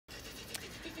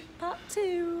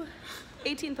to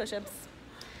 18 push-ups.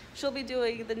 She'll be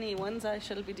doing the knee ones. I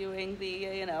shall be doing the,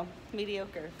 you know,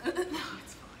 mediocre. No,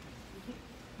 it's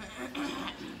fine.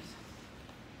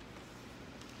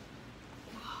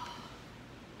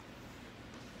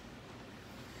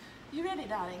 You ready,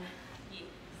 darling? Yes.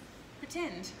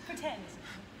 Pretend. Pretend.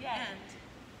 Yeah. And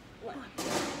 1.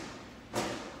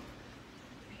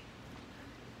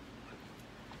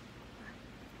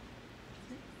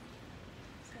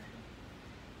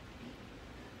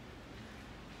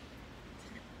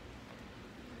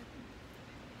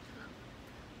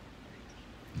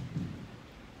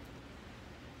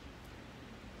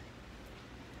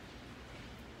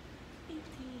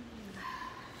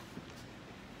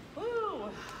 Woo!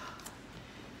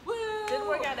 woo! Didn't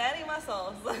work out any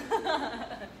muscles.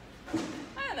 I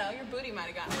don't know. Your booty might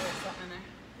have gotten a little something in there.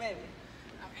 Maybe.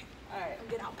 Okay. All right. We'll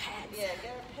get our pads. Yeah,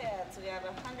 get our pads. We have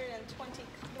 120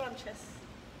 crunches.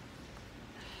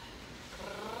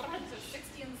 So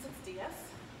 60 and 60, yes?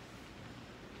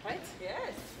 Right?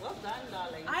 Yes. Well done,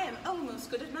 darling. I am almost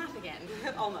good at math again.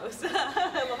 Almost.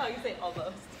 I love how you say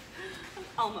almost. I'm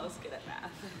almost good at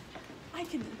math. I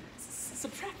can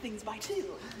subtract things by 2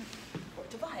 or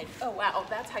divide. Oh wow,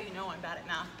 that's how you know I'm bad at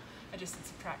math. I just said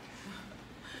subtract.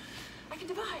 I can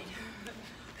divide.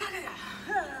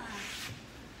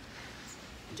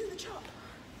 Do the chop.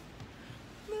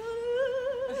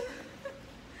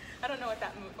 I don't know what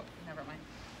that move. Oh, never mind.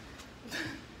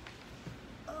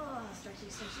 Oh, stretchy,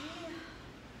 stretchy.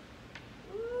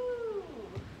 Ooh.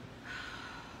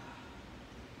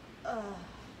 I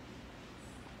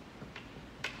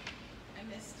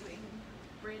miss doing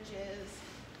bridges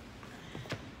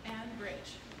and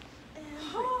bridge. And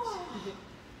Oh,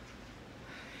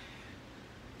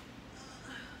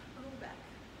 back.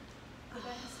 The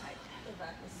back is tight. the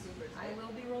back is super I tight.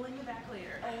 will be rolling the back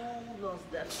later.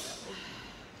 Almost definitely.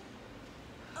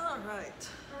 All right.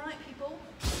 All right, people.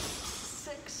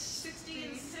 60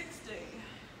 and 60.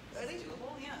 Ready? It's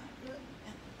doable, yeah. Yeah.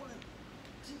 1,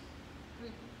 2,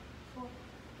 3, 4, 5,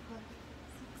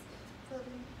 6, 7, 8,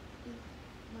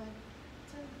 9,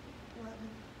 10, 11,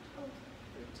 12,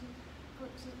 13,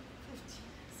 14, 15,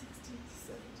 16,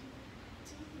 17,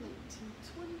 18, 19,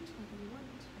 20, 21,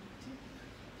 22,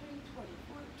 23, 24,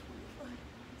 25,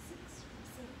 26,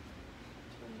 27,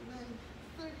 29,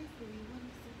 30,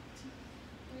 31, 32,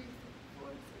 33,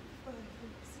 34,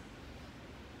 35,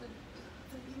 36,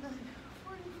 39,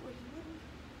 40, 41,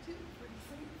 42,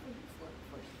 43, 44,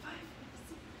 45,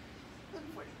 46,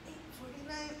 48,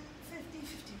 49, 50,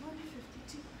 51,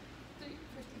 52, 53,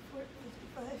 54,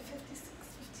 55, 56,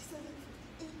 57,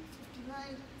 58,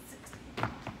 59, 60.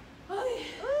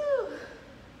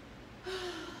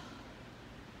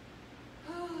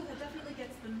 Oh, that definitely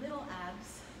gets the middle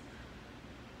abs.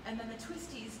 And then the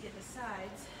twisties get the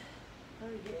sides. Oh,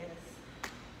 yes.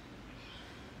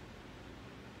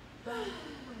 Oh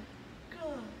my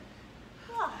god.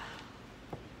 Ah.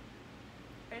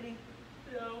 Ready?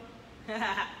 No. I'm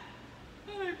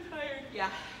tired. Yeah.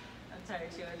 I'm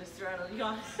tired too. I just threw out a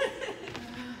yawn.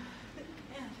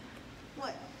 And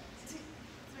 1, 2,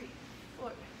 3,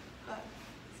 4, 5,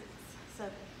 6,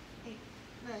 7, 8,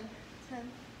 9,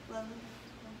 10, 11,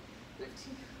 12,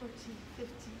 13, 14, 15,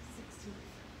 16,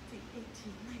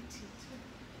 18, 19,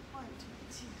 21,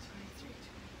 22, 23,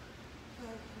 25,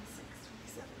 26,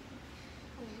 27,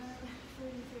 29,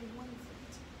 30, 31, 32,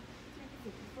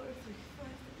 34, 35,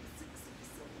 36,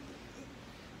 37, 38,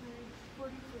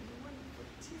 40, 41,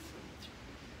 42,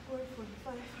 43,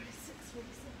 45, 46,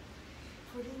 47,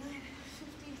 49,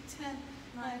 50, 10,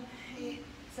 9, 8,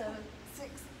 7,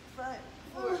 6, 5,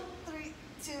 4, 3,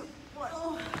 2, 1.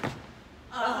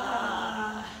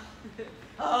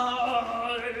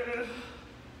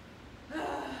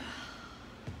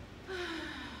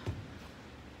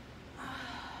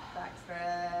 Back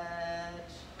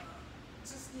stretch.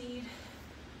 just need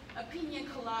a pina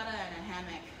colada and a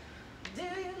hammock. Do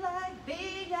you like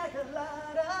pina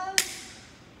coladas?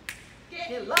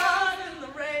 Get lost in the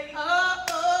rain.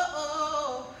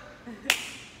 Oh.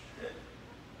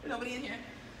 Nobody in here.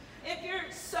 If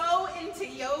you're so into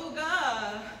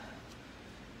yoga,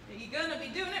 you're gonna be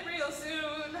doing it real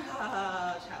soon.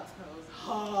 Child's pose.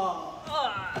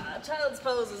 Child's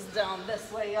pose is down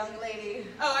this way, young lady.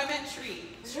 Oh, I meant tree.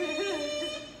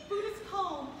 Buddhist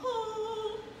calm.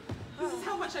 This is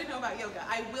how much I know about yoga.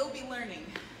 I will be learning.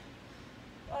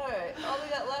 All right, all we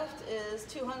got left is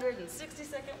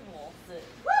 260-second wall sit.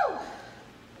 Woo!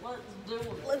 Let's do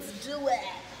it. Let's do it.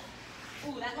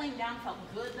 Ooh, that laying down felt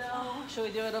good though. Should we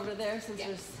do it over there since Yeah.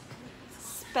 there's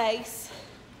space?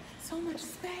 So much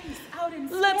space out in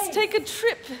space. Let's take a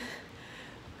trip.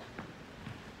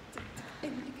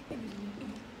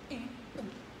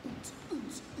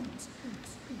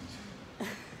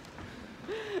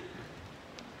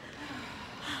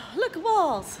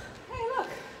 walls. Hey, look.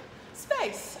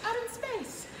 Space. Out in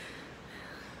space.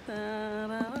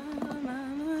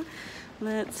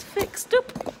 Let's fix. Doop.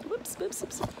 Whoops, whoops,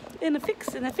 whoops. In a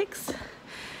fix, in a fix.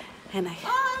 And I.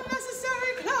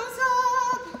 Unnecessary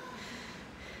close-up.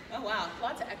 Oh, wow.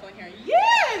 Lots of echo in here.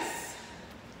 Yes!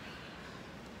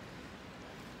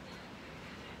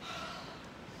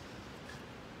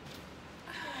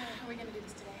 How are we going to do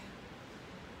this today?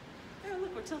 Oh,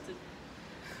 look, we're tilted.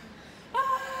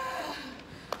 Ah.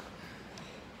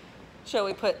 Shall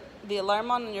we put the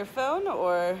alarm on your phone,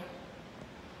 or?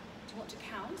 Do you want to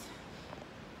count?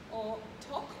 Or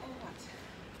talk, or what?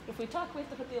 If we talk, we have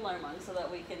to put the alarm on so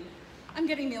that we can. I'm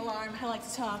getting the alarm. I like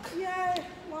to talk. Yay!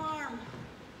 Alarm!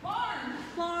 Alarm!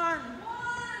 Alarm!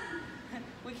 Alarm!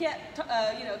 We can't,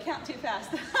 count too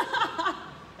fast. It's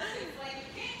like,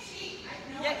 you can't cheat. I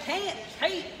know. You can't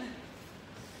cheat.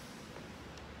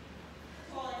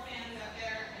 To all our fans out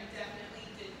there, I definitely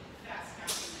did fast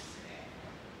counting yesterday.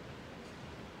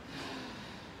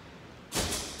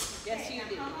 Yes, Okay, you now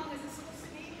do. how long is this supposed to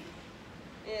be?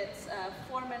 It's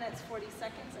 4 minutes 40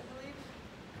 seconds, I believe.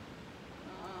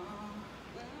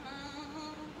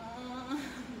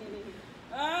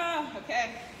 Okay.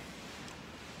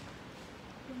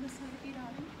 On the side of your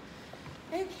arm.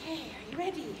 Okay, are you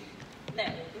ready? No.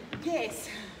 Yes.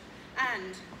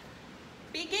 And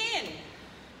begin.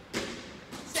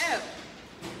 So,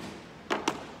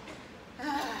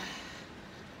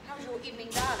 how's your evening,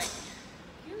 darling?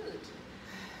 Good.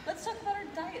 Let's talk about our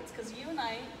diets, because you and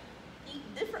I eat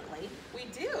differently. We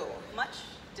do. Much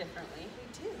differently.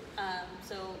 We do.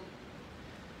 So,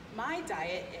 My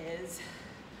diet is,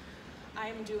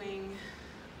 I'm doing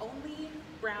only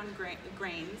brown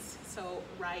grains, so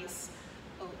rice,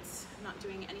 oats. I'm not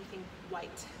doing anything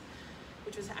white,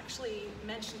 which was actually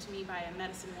mentioned to me by a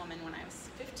medicine woman when I was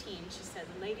 15. She said,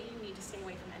 lady, you need to stay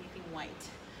away from anything white,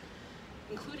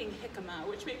 including jicama,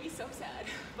 which made me so sad,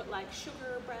 but like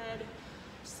sugar, bread.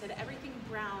 She said everything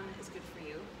brown is good for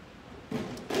you.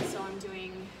 So I'm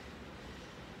doing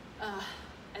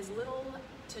as little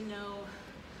to no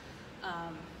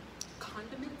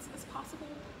condiments as possible.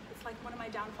 It's like one of my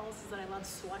downfalls is that I love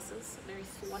sauces, very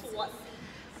saucy. I'm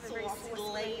a very saucy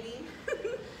lady.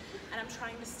 And I'm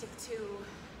trying to stick to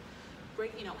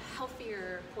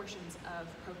healthier portions of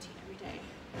protein every day.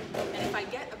 And if I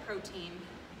get a protein,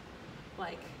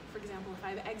 like for example, if I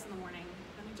have eggs in the morning,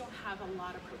 then I don't have a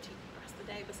lot of protein for the rest of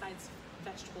the day besides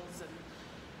vegetables and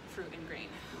fruit and grain.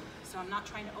 So I'm not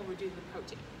trying to overdo the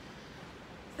protein.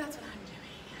 That's what I'm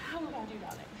doing. How about you,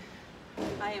 darling?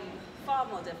 I am far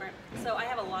more different. So I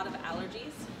have a lot of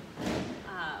allergies.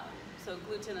 So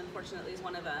gluten, unfortunately, is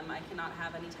one of them. I cannot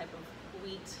have any type of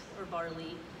wheat or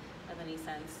barley of any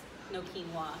sense. No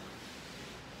quinoa.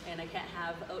 And I can't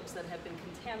have oats that have been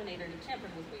contaminated or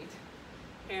tampered with wheat.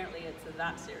 Apparently it's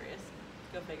that serious.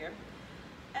 Go figure.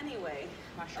 Anyway,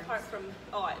 Mushrooms. apart from,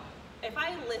 if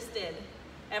I listed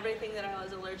everything that I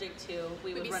was allergic to,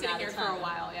 we would We'd be run sitting out here of for time. a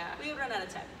while, yeah. We would run out of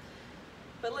time.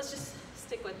 But let's just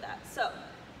stick with that. So,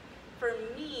 for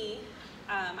me,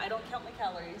 I don't count my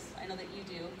calories. I know that you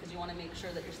do, because you want to make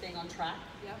sure that you're staying on track.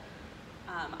 Yep.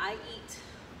 I eat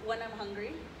when I'm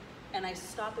hungry, and I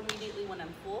stop immediately when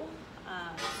I'm full.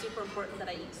 It's super important that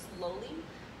I eat slowly,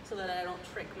 so that I don't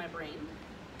trick my brain.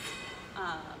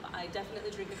 I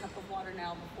definitely drink a cup of water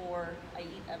now before I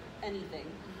eat anything.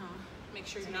 Make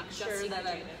sure To you're not make just sure that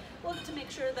dehydrated. to make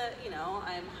sure that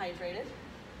I'm hydrated.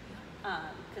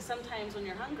 Because sometimes when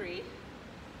you're hungry,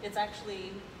 it's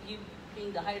actually you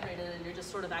being dehydrated, and you're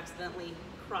just sort of accidentally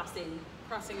crossing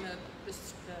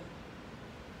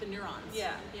the neurons.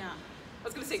 Yeah. Yeah. I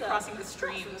was gonna say So, crossing the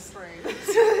streams.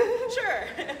 Sure.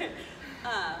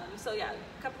 So yeah,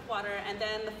 cup of water, and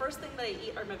then the first thing that I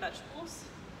eat are my vegetables.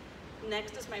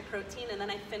 Next is my protein, and then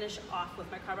I finish off with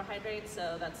my carbohydrates.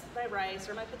 So that's my rice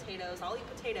or my potatoes. I'll eat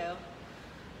potato,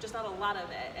 just not a lot of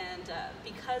it. And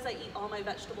because I eat all my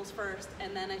vegetables first,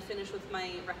 and then I finish with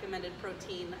my recommended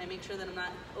protein, I make sure that I'm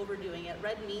not overdoing it.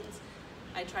 Red meats,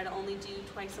 I try to only do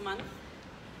twice a month.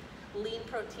 Lean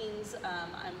proteins,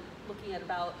 I'm looking at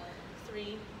about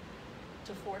 3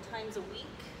 to 4 times a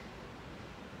week.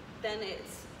 Then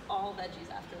it's all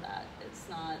veggies after that. It's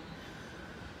not,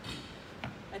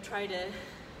 I try to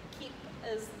keep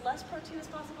as less protein as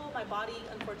possible. My body,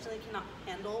 unfortunately, cannot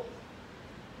handle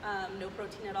no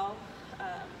protein at all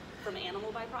from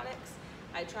animal byproducts.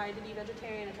 I try to be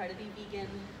vegetarian, I try to be vegan.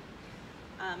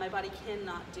 My body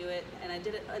cannot do it, and I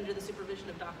did it under the supervision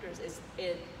of doctors.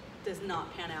 It does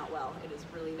not pan out well. It is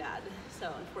really bad.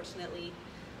 So unfortunately,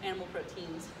 animal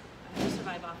proteins I have to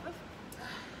survive off of.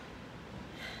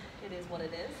 It is what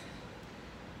it is.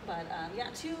 But yeah,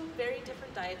 2 very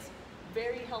different diets,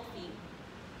 very healthy,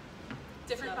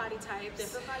 Different So, body types.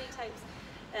 Different body types.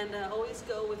 And always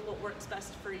go with what works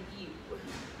best for you.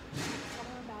 Tell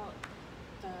me about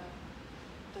the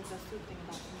food thing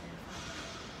about where you're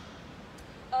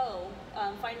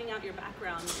from. Finding out your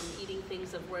background and eating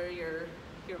things of where you're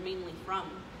mainly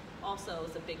from also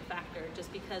is a big factor.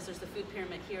 Just because there's a food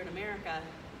pyramid here in America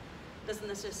doesn't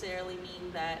necessarily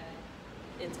mean that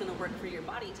it's going to work for your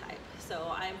body type. So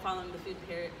I'm following the food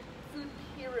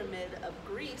pyramid of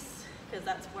Greece because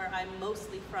that's where I'm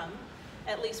mostly from,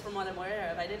 at least from what I'm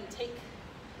aware of. I didn't take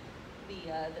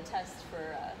the test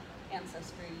for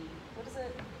ancestry. What is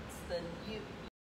it? It's the